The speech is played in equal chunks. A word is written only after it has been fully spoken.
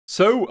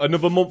So,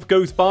 another month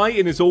goes by,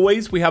 and as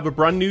always, we have a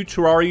brand new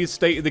Terraria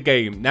State of the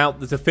game. Now,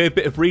 there's a fair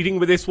bit of reading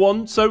with this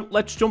one, so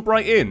let's jump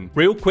right in.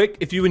 Real quick,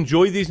 if you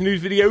enjoy these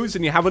news videos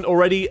and you haven't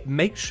already,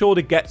 make sure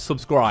to get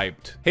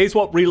subscribed. Here's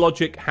what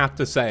Relogic had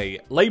to say.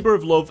 Labor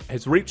of Love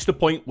has reached a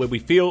point where we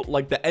feel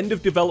like the end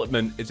of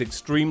development is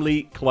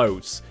extremely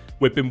close.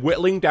 We've been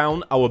whittling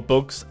down our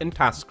bugs and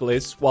task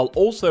lists while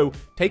also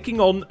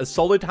taking on a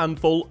solid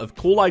handful of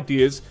cool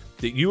ideas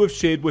that you have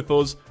shared with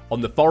us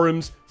on the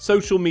forums,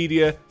 social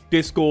media,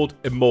 Discord,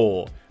 and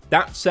more.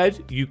 That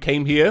said, you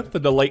came here for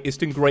the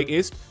latest and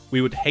greatest.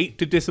 We would hate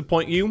to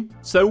disappoint you,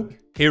 so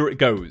here it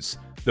goes.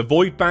 The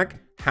Void Bag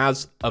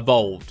has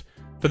evolved.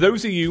 For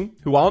those of you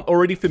who aren't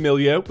already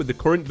familiar with the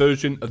current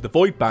version of the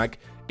Void Bag,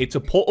 it's a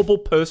portable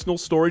personal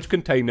storage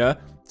container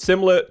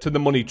similar to the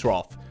Money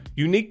Trough.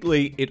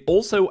 Uniquely, it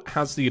also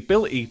has the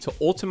ability to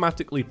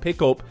automatically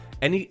pick up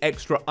any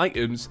extra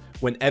items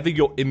whenever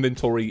your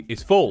inventory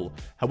is full.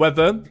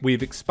 However,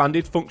 we've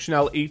expanded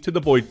functionality to the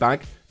Void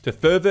Bag to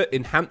further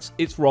enhance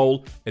its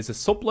role as a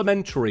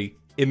supplementary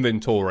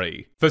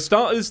inventory. For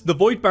starters, the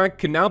Void Bag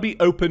can now be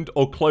opened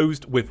or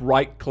closed with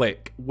right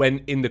click. When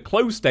in the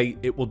closed state,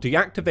 it will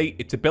deactivate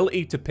its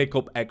ability to pick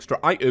up extra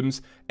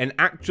items and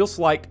act just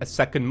like a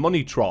second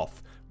Money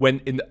Trough. When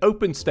in the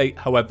open state,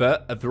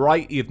 however, a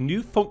variety of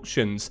new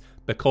functions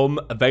become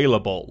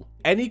available.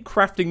 Any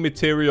crafting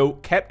material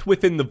kept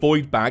within the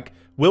Void Bag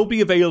will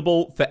be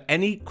available for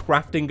any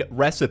crafting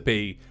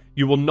recipe.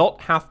 You will not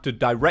have to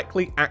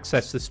directly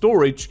access the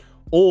storage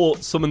or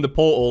summon the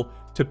portal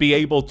to be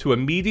able to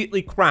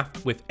immediately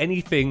craft with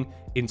anything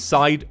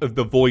inside of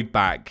the Void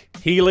Bag.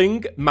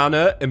 Healing,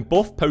 mana, and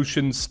buff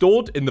potions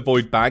stored in the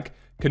Void Bag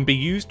can be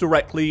used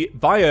directly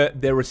via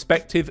their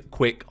respective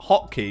quick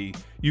hotkey.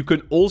 You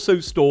can also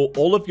store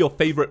all of your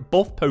favorite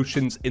buff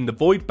potions in the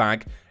Void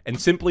Bag and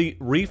simply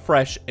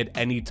refresh at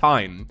any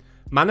time.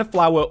 Mana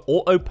Flower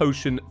Auto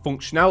Potion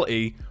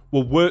functionality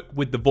will work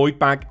with the Void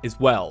Bag as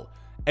well.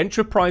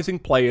 Enterprising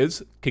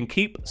players can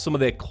keep some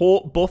of their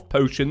core buff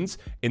potions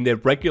in their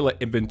regular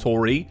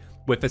inventory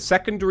with a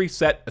secondary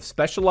set of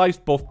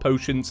specialized buff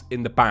potions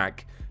in the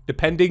bag.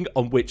 Depending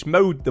on which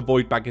mode the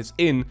Void Bag is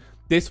in,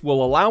 this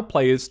will allow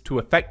players to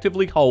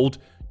effectively hold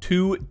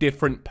 2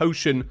 different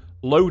potion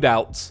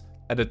loadouts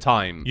at a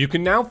time. You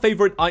can now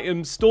favorite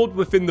items stored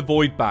within the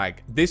Void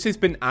Bag. This has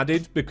been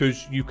added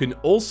because you can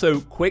also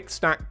quick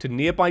stack to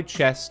nearby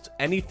chests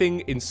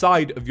anything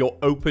inside of your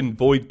open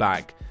Void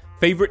Bag.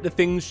 Favorite the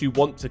things you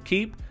want to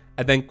keep,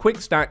 and then quick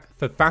stack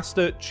for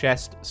faster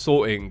chest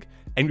sorting.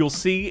 And you'll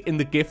see in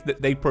the GIF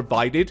that they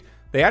provided,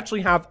 they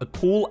actually have a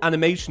cool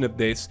animation of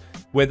this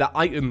where the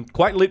item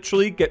quite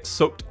literally gets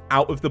sucked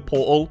out of the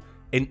portal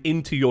and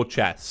into your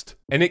chest.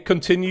 And it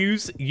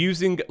continues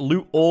using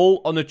loot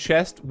all on a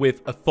chest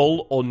with a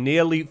full or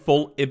nearly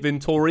full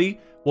inventory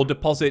will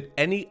deposit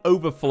any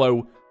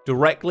overflow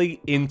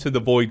directly into the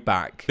Void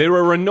Bag. There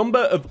are a number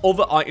of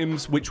other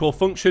items which will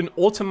function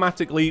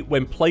automatically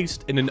when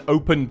placed in an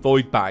open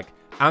Void Bag,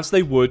 as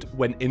they would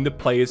when in the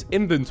player's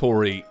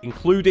inventory,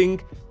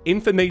 including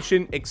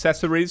information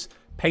accessories,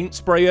 paint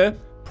sprayer,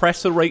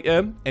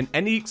 pressurator, and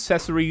any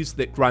accessories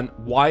that grant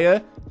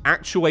wire,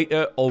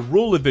 actuator, or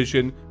ruler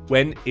vision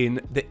when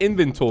in the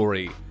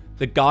inventory.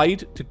 The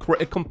guide to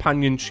critter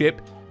companionship,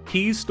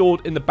 keys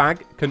stored in the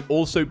bag can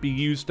also be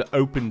used to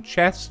open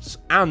chests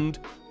and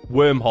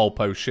wormhole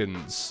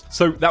potions.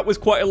 So that was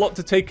quite a lot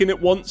to take in at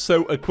once,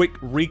 so a quick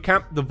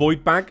recap. The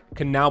Void Bag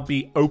can now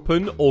be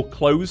open or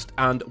closed,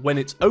 and when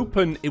it's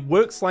open, it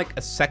works like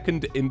a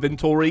second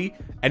inventory.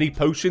 Any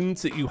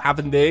potions that you have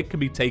in there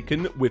can be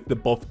taken with the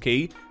buff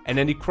key, and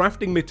any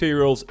crafting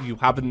materials you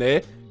have in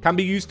there can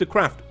be used to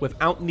craft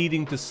without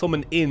needing to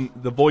summon in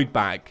the Void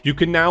Bag. You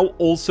can now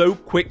also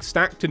quick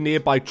stack to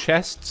nearby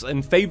chests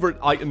and favorite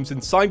items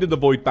inside of the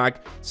Void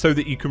Bag so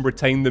that you can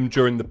retain them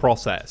during the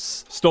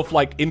process. Stuff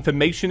like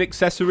information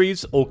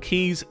accessories or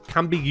keys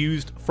can be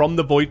used from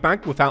the Void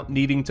Bag without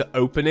needing to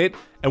open it,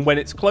 and when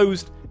it's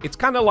closed, it's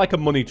kind of like a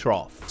Money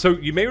Trough. So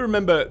you may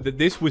remember that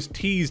this was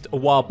teased a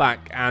while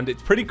back, and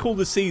it's pretty cool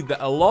to see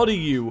that a lot of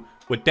you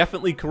were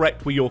definitely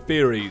correct with your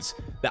theories.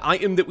 The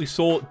item that we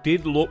saw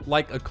did look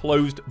like a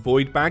closed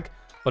Void Bag,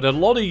 but a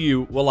lot of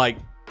you were like,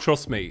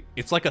 trust me,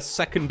 it's like a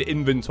second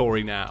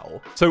inventory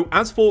now. So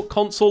as for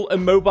console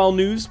and mobile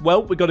news,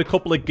 well, we got a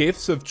couple of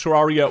GIFs of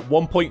Terraria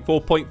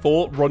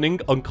 1.4.4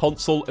 running on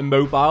console and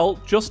mobile,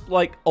 just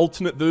like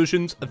alternate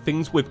versions of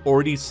things we've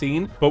already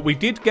seen. But we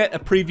did get a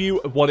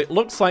preview of what it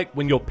looks like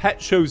when your pet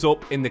shows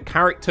up in the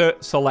character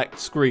select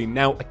screen.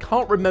 Now, I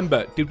can't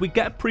remember, did we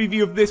get a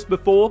preview of this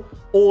before,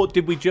 or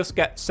did we just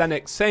get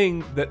Senex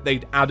saying that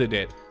they'd added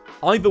it?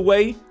 Either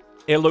way,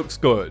 it looks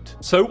good.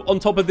 So on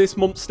top of this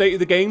month's State of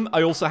the Game,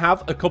 I also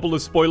have a couple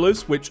of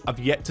spoilers which I've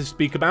yet to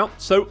speak about,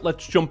 so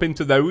let's jump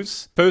into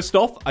those. First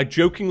off, I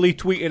jokingly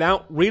tweeted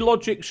out,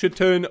 Relogic should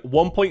turn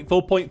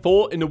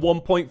 1.4.4 into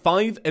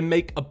 1.5 and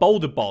make a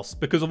boulder boss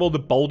because of all the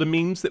boulder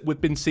memes that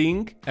we've been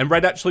seeing. And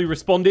Red actually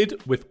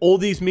responded, with all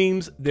these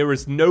memes, there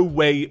is no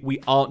way we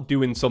aren't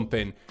doing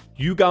something.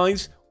 You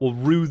guys will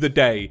rue the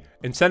day.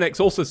 And Senex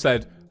also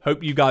said,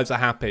 hope you guys are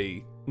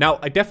happy. Now,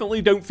 I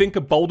definitely don't think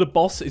a boulder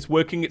boss is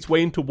working its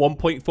way into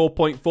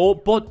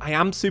 1.4.4, but I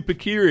am super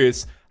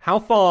curious. How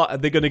far are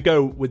they going to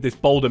go with this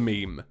boulder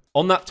meme?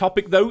 On that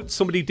topic though,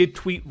 somebody did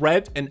tweet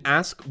Red and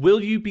ask,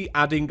 will you be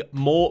adding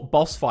more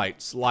boss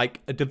fights,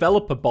 like a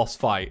developer boss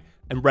fight?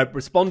 And Red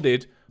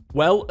responded,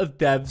 well of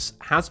devs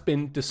has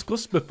been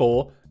discussed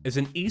before as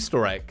an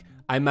Easter egg.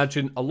 I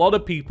imagine a lot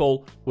of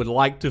people would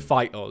like to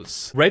fight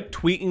us. Red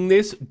tweeting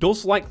this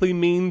does likely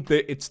mean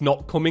that it's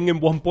not coming in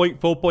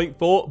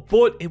 1.4.4,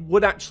 but it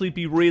would actually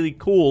be really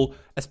cool,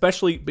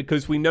 especially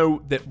because we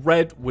know that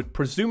Red would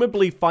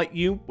presumably fight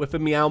you with a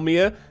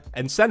Meowmere,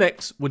 and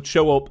Senex would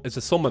show up as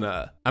a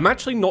summoner. I'm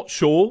actually not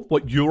sure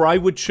what Uri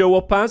would show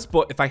up as,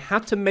 but if I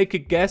had to make a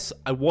guess,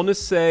 I want to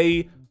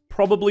say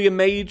probably a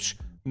mage,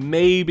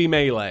 maybe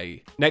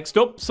melee. Next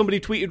up, somebody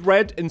tweeted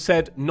Red and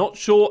said, not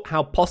sure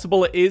how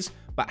possible it is,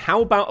 but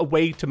how about a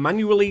way to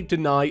manually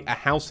deny a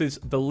house's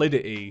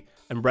validity?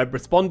 And Red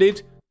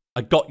responded,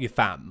 I got you,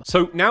 fam.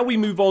 So now we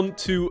move on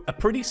to a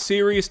pretty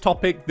serious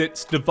topic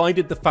that's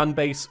divided the fan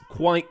base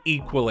quite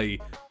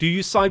equally. Do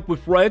you side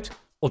with Red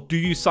or do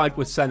you side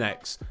with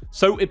Senex?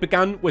 So it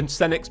began when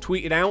Senex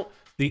tweeted out,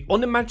 the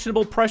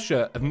unimaginable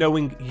pressure of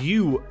knowing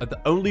you are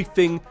the only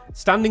thing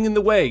standing in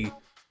the way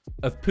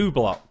of poo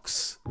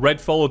blocks. Red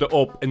followed it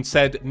up and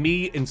said,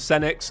 me and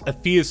Senex are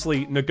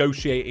fiercely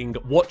negotiating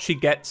what she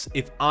gets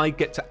if I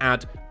get to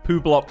add poo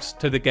blocks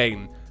to the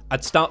game.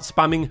 I'd start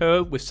spamming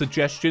her with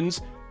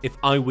suggestions if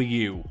I were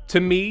you. To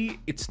me,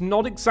 it's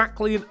not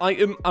exactly an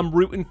item I'm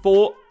rooting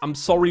for. I'm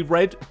sorry,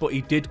 Red, but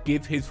he did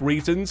give his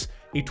reasons.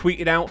 He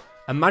tweeted out,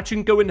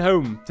 imagine going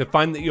home to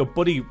find that your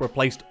buddy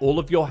replaced all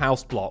of your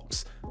house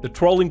blocks. The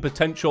trolling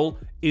potential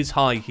is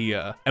high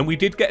here. And we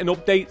did get an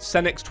update.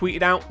 Senex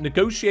tweeted out,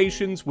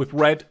 negotiations with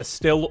Red are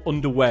still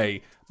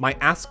underway. My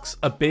asks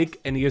are big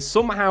and he has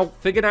somehow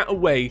figured out a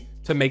way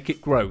to make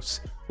it gross.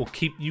 We'll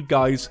keep you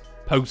guys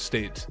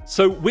posted.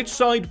 So which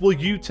side will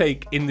you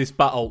take in this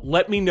battle?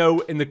 Let me know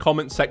in the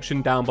comment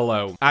section down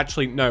below.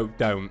 Actually, no,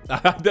 don't.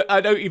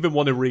 I don't even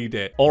want to read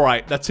it. All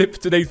right, that's it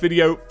for today's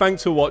video.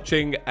 Thanks for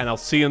watching and I'll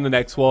see you in the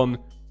next one.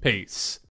 Peace.